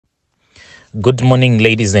Good morning,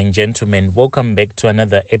 ladies and gentlemen. Welcome back to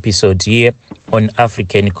another episode here on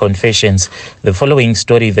African Confessions. The following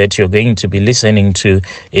story that you're going to be listening to,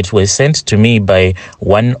 it was sent to me by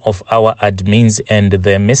one of our admins, and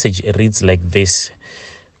the message reads like this.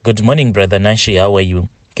 Good morning, Brother Nashi. How are you?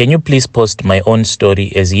 Can you please post my own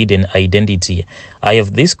story as hidden identity? I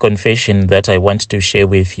have this confession that I want to share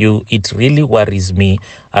with you. It really worries me.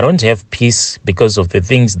 I don't have peace because of the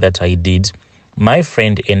things that I did. My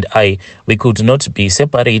friend and I, we could not be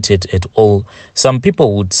separated at all. Some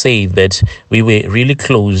people would say that we were really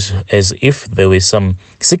close, as if there were some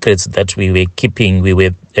secrets that we were keeping. We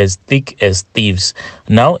were as thick as thieves.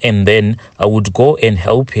 Now and then, I would go and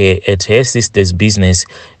help her at her sister's business,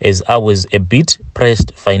 as I was a bit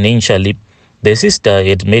pressed financially. The sister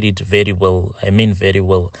had made it very well. Very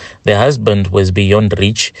well. The husband was beyond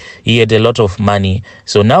rich. He had a lot of money.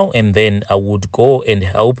 So now and then I would go and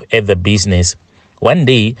help at the business. One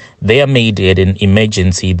day, their maid had an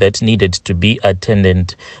emergency that needed to be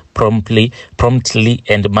attended promptly,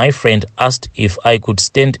 and my friend asked if I could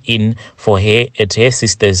stand in for her at her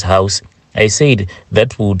sister's house. I said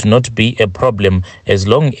that would not be a problem as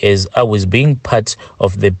long as I was being part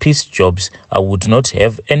of the peace jobs. I would not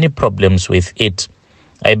have any problems with it.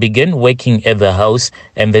 I began working at the house,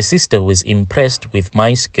 and the sister was impressed with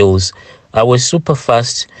my skills. I was super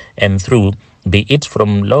fast and through, be it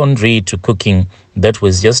from laundry to cooking. That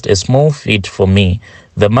was just a small feat for me.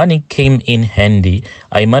 The money came in handy.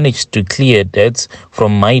 I managed to clear debts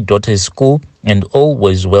from my daughter's school, and all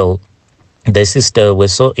was well. The sister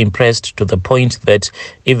was so impressed to the point that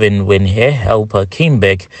even when her helper came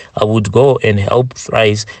back, I would go and help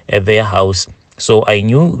thrice at their house. So I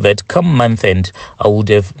knew that come month end, I would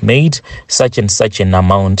have made such and such an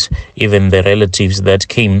amount. Even the relatives that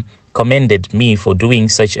came commended me for doing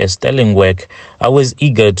such a sterling work. I was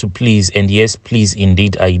eager to please, and yes, please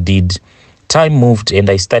indeed I did. Time moved, and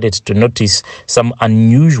I started to notice some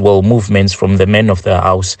unusual movements from the man of the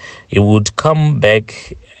house. He would come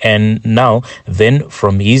back and now then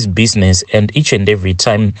from his business, and each and every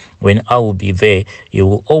time when I will be there, he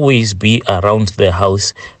will always be around the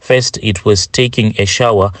house. First, it was taking a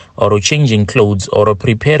shower or changing clothes or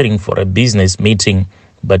preparing for a business meeting.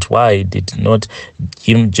 But why did not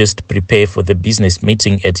him just prepare for the business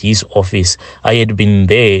meeting at his office? I had been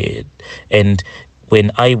there, and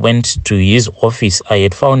when I went to his office, I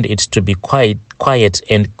had found it to be quite quiet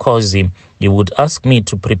and cozy. He would ask me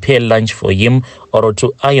to prepare lunch for him or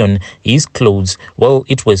to iron his clothes. Well,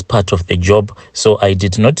 it was part of the job, so I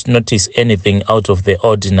did not notice anything out of the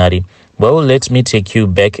ordinary. Well, let me take you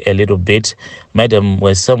back a little bit. Madam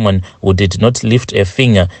was someone who did not lift a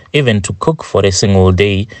finger even to cook for a single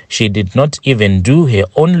day. She did not even do her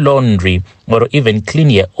own laundry or even clean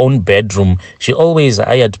her own bedroom. She always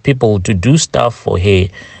hired people to do stuff for her.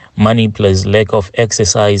 Money plus lack of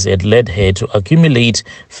exercise had led her to accumulate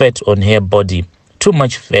fat on her body. Too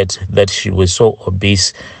much fat that she was so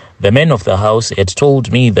obese. The man of the house had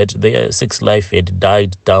told me that their sex life had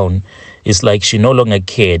died down. It's like she no longer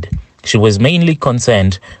cared. She was mainly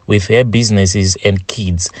concerned with her businesses and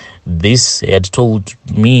kids. He had told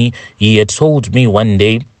me one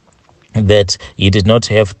day that he did not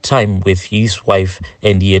have time with his wife,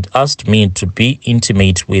 and he had asked me to be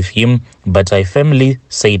intimate with him, but I firmly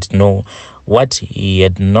said no. What he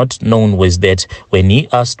had not known was that when he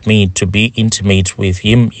asked me to be intimate with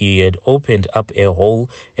him, he had opened up a hole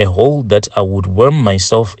that I would worm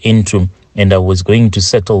myself into, and I was going to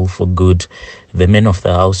settle for good. The man of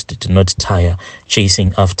the house did not tire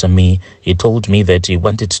chasing after me. He told me that he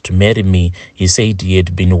wanted to marry me. He said he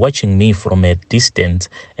had been watching me from a distance,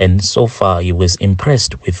 and so far he was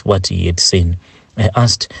impressed with what he had seen. I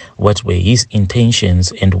asked what were his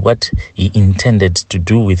intentions and what he intended to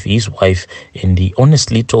do with his wife, and he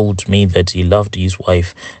honestly told me that he loved his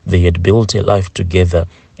wife. They had built a life together,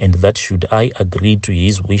 and that should I agree to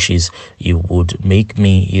his wishes, he would make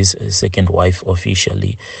me his second wife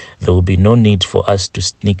officially. There will be no need for us to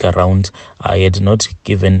sneak around. I had not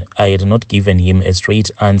given him a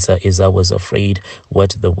straight answer, as I was afraid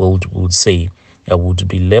what the world would say. I would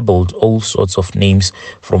be labeled all sorts of names,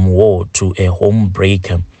 from war to a home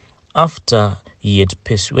breaker. After he had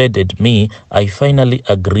persuaded me, I finally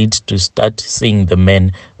agreed to start seeing the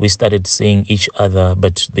man. We started seeing each other,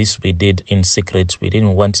 but this we did in secret. We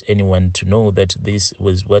didn't want anyone to know that this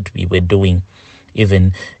was what we were doing.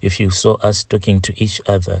 Even if you saw us talking to each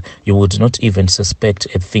other, you would not even suspect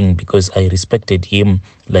a thing, because I respected him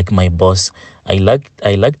like my boss. I liked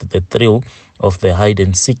the thrill of the hide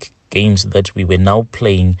and seek games that we were now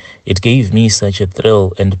playing, it gave me such a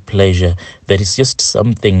thrill and pleasure that it's just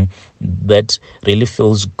something that really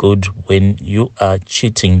feels good when you are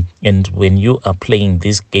cheating and when you are playing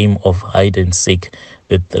this game of hide and seek.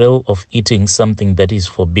 The thrill of eating something that is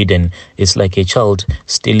forbidden is like a child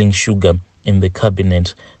stealing sugar in the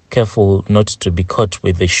cabinet, careful not to be caught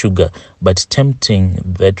with the sugar, but tempting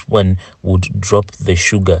that one would drop the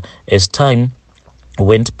sugar. As time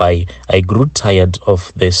went by, I grew tired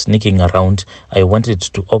of the sneaking around. I wanted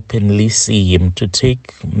to openly see him, to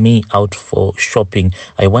take me out for shopping.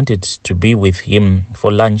 I wanted to be with him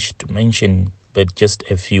for lunch, to mention but just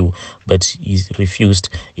a few, but he refused.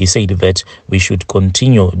 He said that we should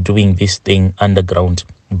continue doing this thing underground.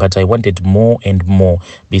 But I wanted more and more.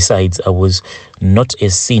 Besides, I was not a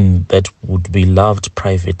sin that would be loved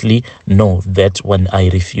privately. No, that one I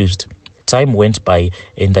refused. Time went by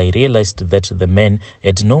and I realized that the man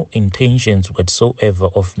had no intentions whatsoever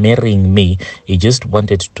of marrying me. He just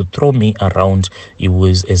wanted to throw me around. He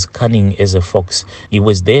was as cunning as a fox. He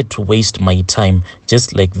was there to waste my time,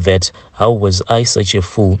 just like that. How was I such a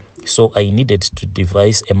fool? So I needed to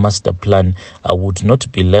devise a master plan. I would not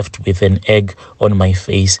be left with an egg on my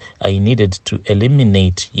face. I needed to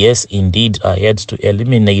eliminate, yes, indeed, I had to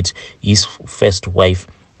eliminate his first wife.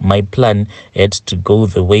 My plan had to go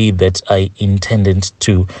the way that I intended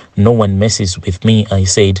to. No one messes with me, I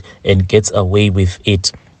said, and gets away with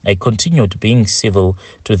it. I continued being civil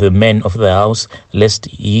to the man of the house, lest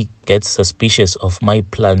he get suspicious of my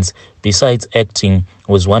plans. Besides, acting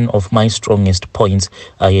was one of my strongest points.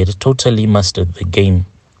 I had totally mastered the game.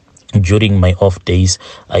 During my off days,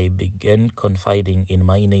 I began confiding in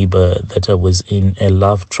my neighbor that I was in a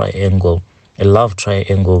love triangle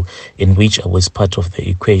in which I was part of the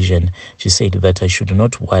equation. She said that I should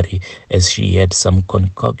not worry, as she had some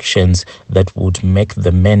concoctions that would make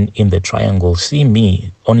the men in the triangle see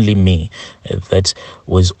me, only me. That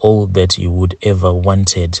was all that he would ever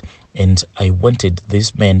wanted. And I wanted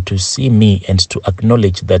this man to see me and to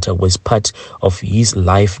acknowledge that I was part of his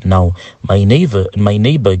life now. My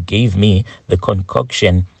neighbor gave me the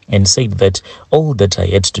concoction and said that all that I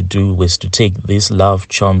had to do was to take these love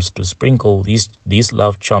charms, to sprinkle these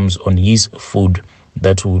love charms on his food.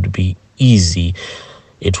 That would be easy.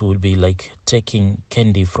 It would be like taking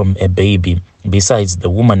candy from a baby. Besides, the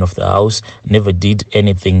woman of the house never did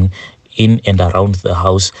anything in and around the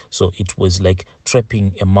house, so it was like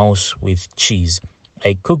trapping a mouse with cheese.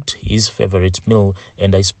 I cooked his favorite meal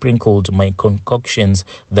and I sprinkled my concoctions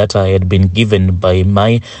that I had been given by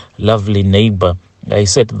my lovely neighbor. I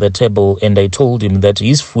set the table and I told him that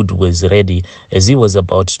his food was ready. As he was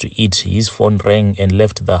about to eat, his phone rang and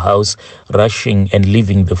left the house, rushing and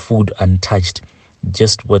leaving the food untouched.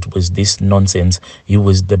 Just what was this nonsense? He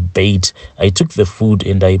was the bait. I took the food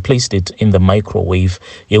and I placed it in the microwave.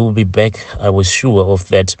 He will be back, I was sure of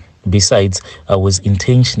that. Besides, I was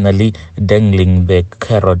intentionally dangling the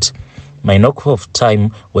carrot. My knock-off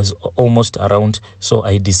time was almost around, so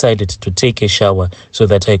I decided to take a shower so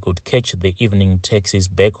that I could catch the evening taxis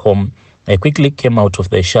back home. I quickly came out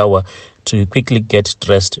of the shower to quickly get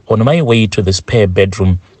dressed. On my way to the spare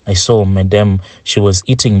bedroom, I saw Madame. She was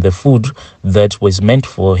eating the food that was meant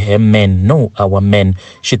for her men, no, our men.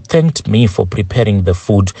 She thanked me for preparing the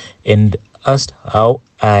food and asked how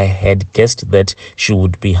I had guessed that she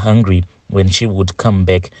would be hungry when she would come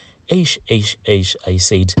back. Aish, I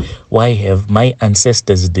said, why have my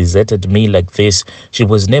ancestors deserted me like this? She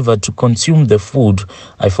was never to consume the food.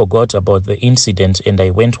 I forgot about the incident and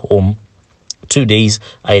I went home. 2 days,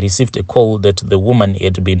 I received a call that the woman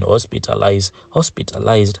had been hospitalized.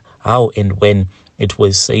 Hospitalized? How and when? It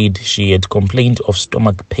was said she had complained of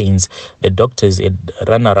stomach pains. The doctors had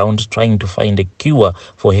run around trying to find a cure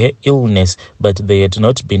for her illness, but they had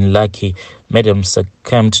not been lucky. Madam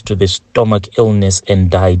succumbed to the stomach illness and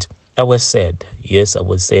died. I was sad. Yes, I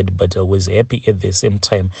was sad, but I was happy at the same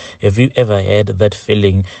time. Have you ever had that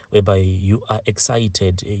feeling whereby you are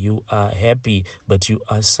excited, you are happy, but you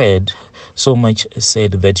are sad? So much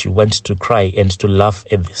sad that you want to cry and to laugh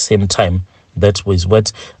at the same time. That was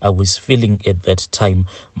what I was feeling at that time.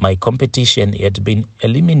 My competition had been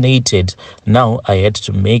eliminated. Now I had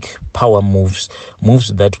to make power moves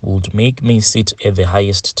that would make me sit at the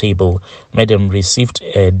highest table. Madam received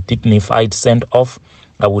a dignified send-off.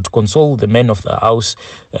 I would console the man of the house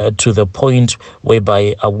to the point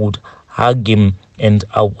whereby I would hug him and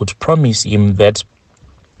I would promise him that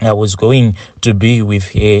I was going to be with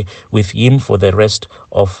him for the rest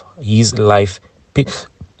of his life.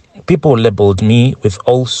 People labeled me with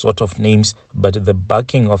all sorts of names, but the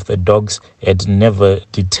barking of the dogs had never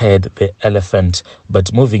deterred the elephant.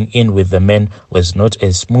 But moving in with the men was not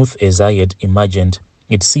as smooth as I had imagined.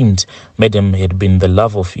 It seemed Madam had been the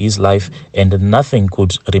love of his life, and nothing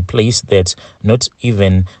could replace that, not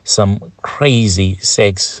even some crazy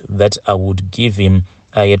sex that I would give him.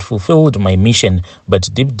 I had fulfilled my mission,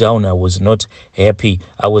 but deep down I was not happy.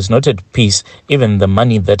 I was not at peace. Even the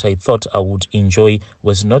money that I thought I would enjoy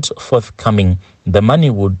was not forthcoming. The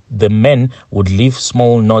men would leave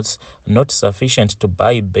small notes, not sufficient to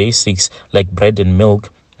buy basics like bread and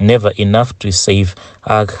milk. Never enough to save.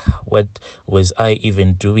 What was I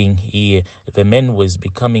even doing here? The man was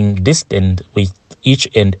becoming distant with each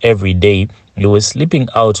and every day. He was sleeping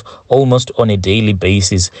out almost on a daily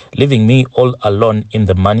basis, leaving me all alone in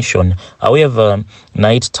the mansion. However,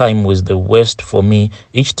 night time was the worst for me.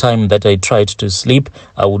 Each time that I tried to sleep,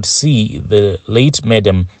 I would see the late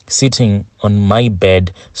Madam sitting on my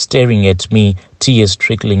bed, staring at me, tears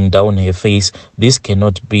trickling down her face. This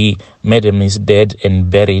cannot be. Madam is dead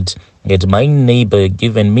and buried. Had my neighbor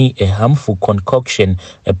given me a harmful concoction,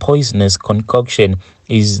 a poisonous concoction?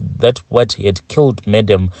 Is that what had killed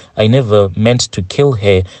Madam? I never meant to kill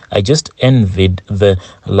her. I just envied the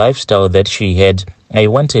lifestyle that she had. I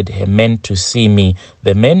wanted her men to see me.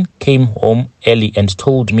 The men came home early and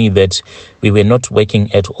told me that we were not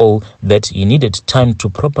working at all, that he needed time to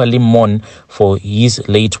properly mourn for his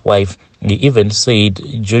late wife. He even said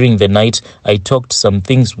during the night I talked some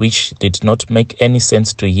things which did not make any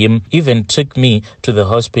sense to him. Even took me to the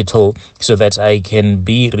hospital so that I can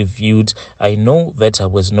be reviewed. I know that I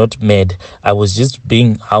was not mad. I was just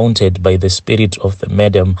being haunted by the spirit of the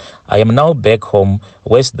Madam. I am now back home,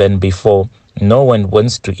 worse than before. No one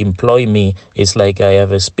wants to employ me. It's like I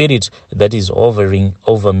have a spirit that is hovering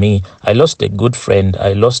over me. I lost a good friend.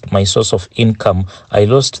 I lost my source of income. I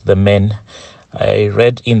lost the man. I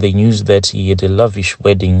read in the news that he had a lavish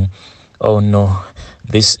wedding. Oh no,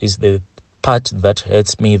 this is the part that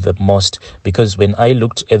hurts me the most, because when I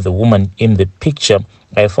looked at the woman in the picture,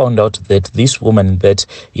 I found out that this woman that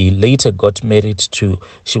he later got married to,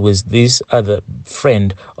 she was this other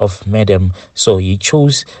friend of Madam. So he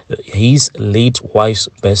chose his late wife's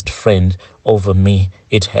best friend over me.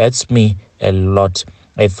 It hurts me a lot.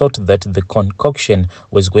 I thought that the concoction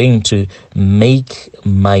was going to make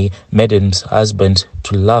my Madam's husband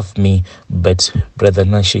to love me, but Brother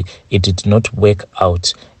Nashi, it did not work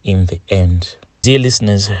out in the end. Dear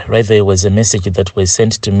listeners, right there was a message that was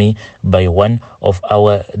sent to me by one of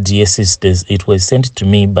our dear sisters. It was sent to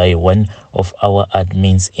me by one of our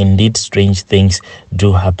admins. Indeed, strange things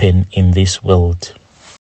do happen in this world.